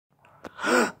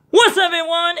What's up,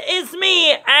 everyone? It's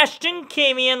me, Ashton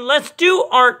Camion. Let's do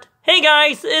art. Hey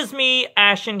guys, it's me,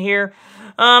 Ashton here.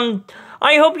 I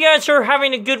hope you guys are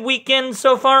having a good weekend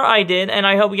so far. I did, and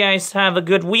I hope you guys have a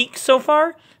good week so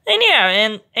far. And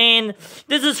yeah, and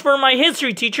this is for my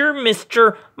history teacher,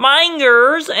 Mr.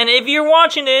 Mingers. And if you're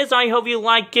watching this, I hope you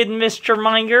like it, Mr.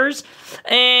 Mingers.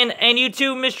 And you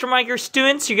too, Mr. Mingers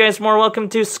students, you guys more welcome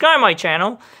to Sky My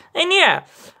channel. And yeah,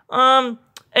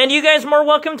 and you guys more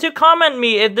welcome to comment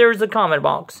me if there's a comment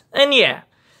box. And yeah,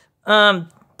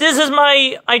 this is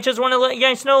I just want to let you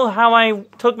guys know how I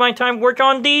took my time to work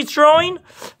on these drawing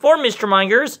for Mr.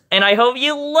 Mingers. And I hope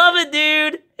you love it,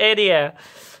 dude. And yeah.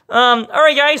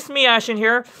 Alright guys, me Ashton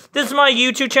here. This is my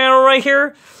YouTube channel right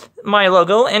here, my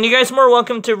logo, and you guys are more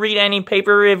welcome to read any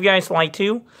paper if you guys like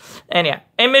to. And yeah,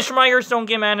 and Mr. Mingers, don't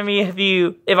get mad at me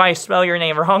if I spell your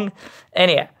name wrong. And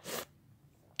yeah,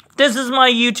 this is my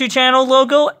YouTube channel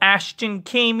logo, Ashton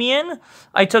Camion.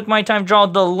 I took my time to draw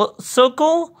the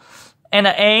circle and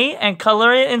an A and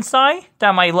color it inside.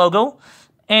 That's my logo.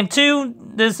 And two,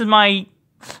 this is my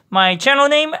channel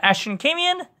name, Ashton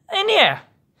Camion. And yeah.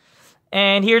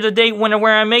 And here's the date when and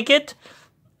where I make it.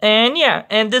 And yeah,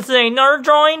 and this is another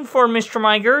drawing for Mr.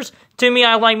 Mingers. To me,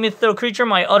 I like mythical creature.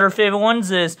 My other favorite ones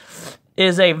is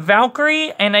a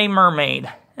Valkyrie and a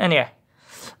mermaid. And yeah.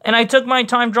 And I took my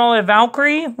time drawing a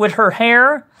Valkyrie with her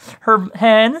hair, her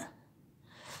head,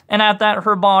 and after that,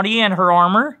 her body and her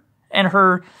armor, and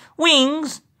her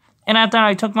wings. And after that,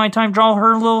 I took my time drawing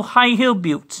her little high heel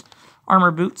boots,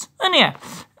 armor boots. And yeah.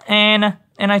 And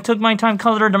I took my time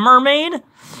coloring the mermaid.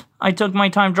 I took my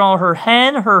time to draw her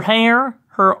head, her hair,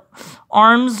 her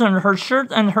arms, and her shirt,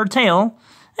 and her tail.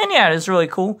 And yeah, it's really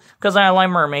cool, because I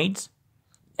like mermaids.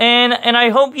 And I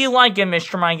hope you like it,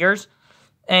 Mr. Mingers.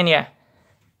 And yeah.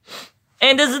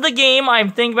 And this is the game I'm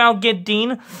thinking about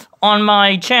getting on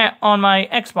my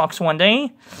Xbox one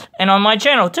day. And on my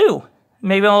channel, too.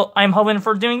 Maybe I'm hoping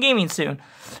for doing gaming soon.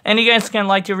 And you guys can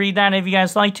like to read that if you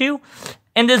guys like to.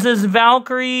 And this is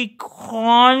Valkyrie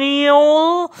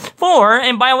Chronicle 4.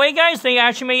 And by the way, guys, they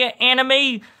actually made an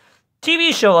anime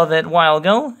TV show of it a while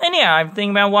ago. And yeah, I'm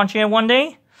thinking about watching it one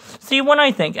day. See what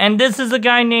I think. And this is a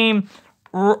guy named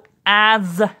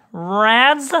Rads.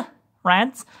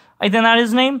 I think that's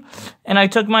his name. And I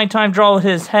took my time to draw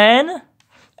his head.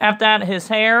 After that, his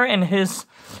hair and his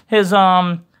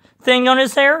thing on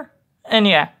his hair. And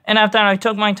yeah, and after that, I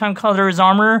took my time to color his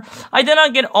armor. I did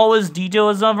not get all his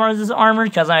details of his armor,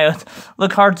 because I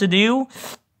look hard to do.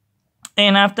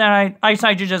 And after that, I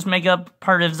decided to just make up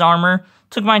part of his armor.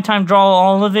 Took my time to draw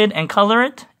all of it and color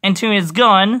it. And to his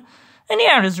gun. And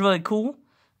yeah, it was really cool.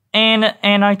 And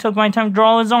I took my time to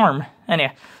draw his arm. And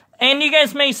yeah. And you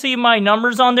guys may see my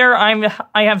numbers on there.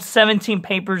 I have 17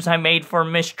 papers I made for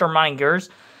Mr. Mingers.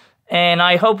 And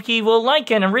I hope he will like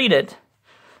it and read it.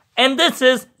 And this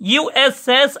is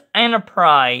USS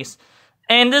Enterprise.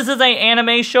 And this is an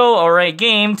anime show or a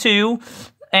game too.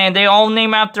 And they all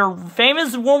name after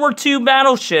famous World War II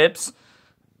battleships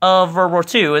of World War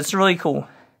II. It's really cool.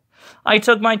 I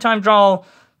took my time to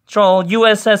draw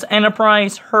USS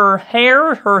Enterprise, her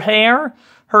hair,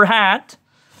 her hat.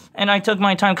 And I took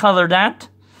my time to color that.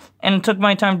 And took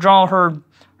my time to draw her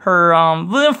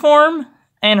uniform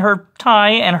and her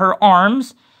tie and her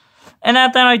arms. And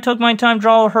after that, I took my time to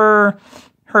draw her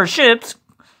ships.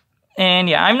 And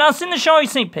yeah, I've not seen the show, I've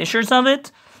seen pictures of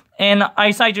it. And I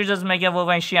decided to just make it look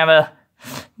like she have a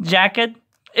jacket.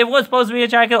 It was supposed to be a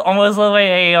jacket, almost look like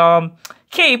a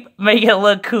cape, make it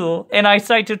look cool. And I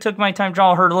decided to took my time to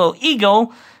draw her little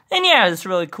eagle. And yeah, it's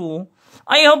really cool.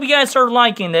 I hope you guys are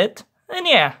liking it. And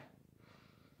yeah.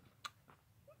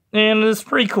 And it's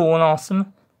pretty cool and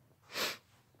awesome.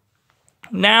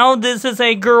 Now, this is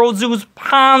a girl, Zeus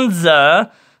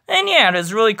Panza. And yeah,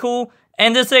 it's really cool.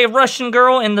 And this is a Russian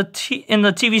girl in the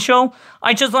TV show.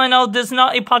 I just want to know this is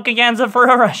not a propaganda for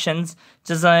the Russians.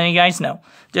 Just letting you guys know.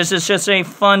 This is just a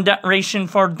fun decoration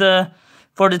for the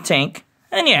tank.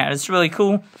 And yeah, it's really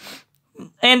cool.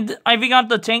 And I forgot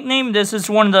the tank name. This is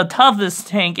one of the toughest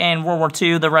tank in World War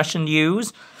II the Russians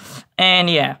use. And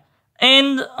yeah.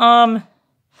 And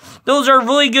those are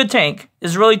really good tank.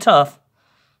 It's really tough.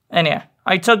 And yeah.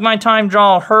 I took my time to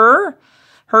draw her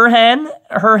head,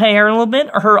 her hair a little bit,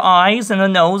 her eyes, and the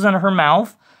nose, and her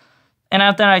mouth. And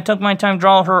after that, I took my time to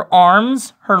draw her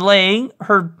arms, her leg,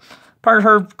 her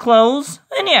clothes.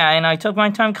 And yeah, and I took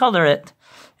my time to color it.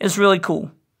 It's really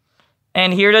cool.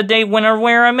 And here the date when or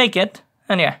where I make it.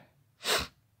 And yeah.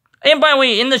 And by the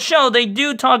way, in the show, they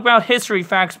do talk about history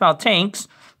facts about tanks.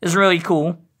 It's really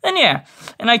cool. And yeah.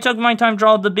 And I took my time to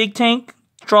draw the big tank,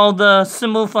 draw the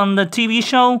symbol from the TV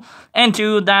show, and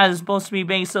two, that is supposed to be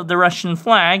based on the Russian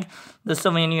flag. the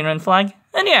Soviet Union flag.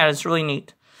 And yeah, it's really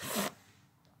neat.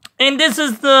 And this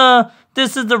is the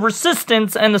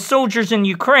resistance and the soldiers in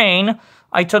Ukraine.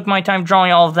 I took my time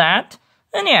drawing all of that.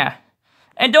 And yeah.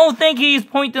 And don't think he's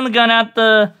pointing the gun at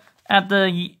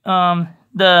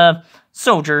the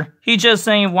soldier. He's just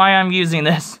saying why I'm using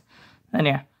this. And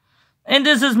yeah. And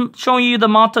this is showing you the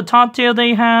Matatate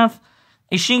they have.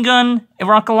 A machine gun, a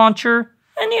rocket launcher.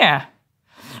 And yeah.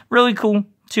 Really cool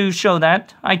to show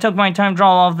that. I took my time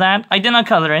drawing all of that. I did not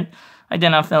color it. I did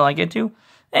not feel like it to.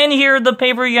 And here, the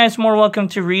paper, you guys are more welcome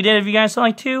to read it if you guys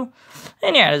like to.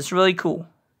 And yeah, it's really cool.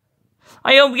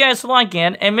 I hope you guys like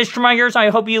it. And Mr. Myers, I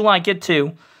hope you like it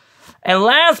too. And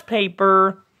last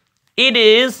paper, it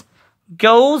is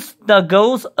the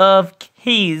Ghost of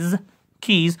Keys.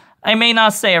 I may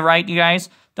not say it right, you guys.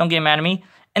 Don't get mad at me.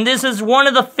 And this is one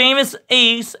of the famous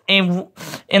eggs in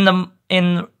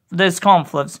this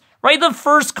conflict. Right, the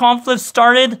first conflict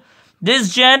started.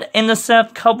 This jet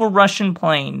intercepted a couple Russian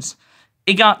planes.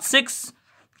 It got six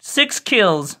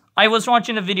kills. I was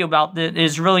watching a video about this.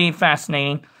 It's really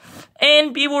fascinating.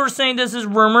 And people were saying this is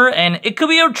rumor, and it could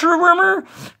be a true rumor.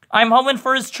 I'm hoping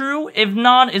for it's true. If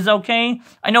not, it's okay.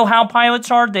 I know how pilots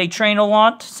are. They train a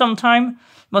lot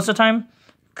most of the time.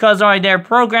 Because they're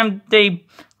programmed, they're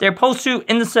supposed to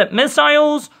intercept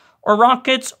missiles or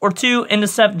rockets or to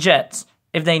intercept jets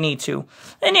if they need to.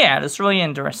 And yeah, that's really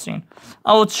interesting.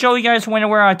 I'll show you guys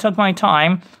where I took my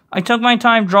time. I took my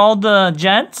time, draw the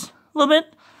jets a little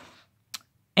bit.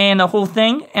 And the whole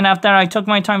thing. And after that, I took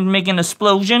my time making an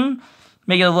explosion.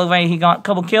 Making it look like he got a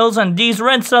couple kills. And these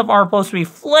red stuff are supposed to be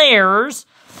flares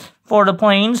for the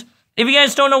planes. If you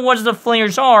guys don't know what the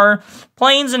flares are,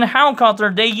 planes and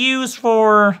helicopters, they use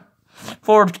for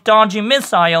dodging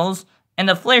missiles. And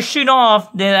the flares shoot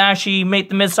off, they actually make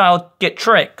the missile get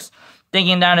tricks.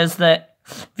 Thinking that is the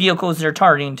vehicles they're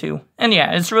targeting to. And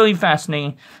yeah, it's really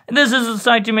fascinating. And this is the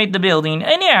site to make the building.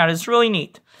 And yeah, it's really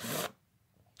neat.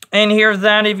 And here's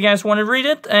that if you guys want to read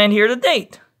it. And here's the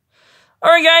date.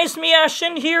 Alright guys, me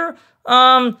Ashton here.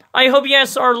 I hope you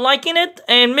guys are liking it.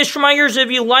 And Mr. Myers,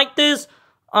 if you like this,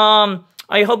 I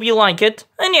hope you like it.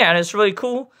 And yeah, it's really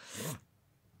cool.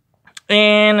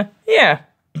 And yeah,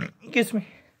 excuse me.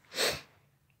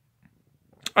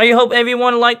 I hope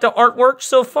everyone liked the artwork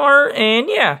so far. And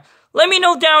yeah, let me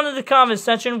know down in the comment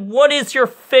section what is your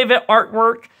favorite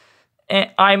artwork.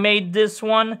 And I made this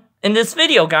one in this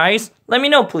video, guys. Let me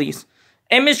know, please.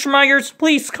 And Mr. Myers,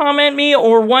 please comment me,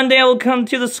 or one day I'll come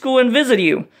to the school and visit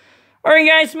you. Alright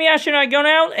guys, me Ashton, I going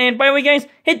out. And by the way guys,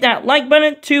 hit that like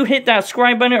button, 2, hit that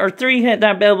subscribe button, or 3, hit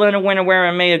that bell button whenever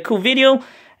I made a cool video.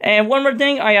 And one more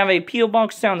thing, I have a P.O.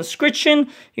 box down in the description.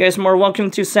 You guys are more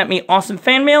welcome to send me awesome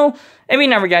fan mail. And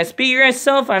remember guys, be your guys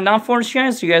self. I'm not forced you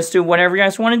guys. You guys do whatever you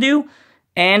guys want to do.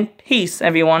 And peace,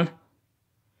 everyone.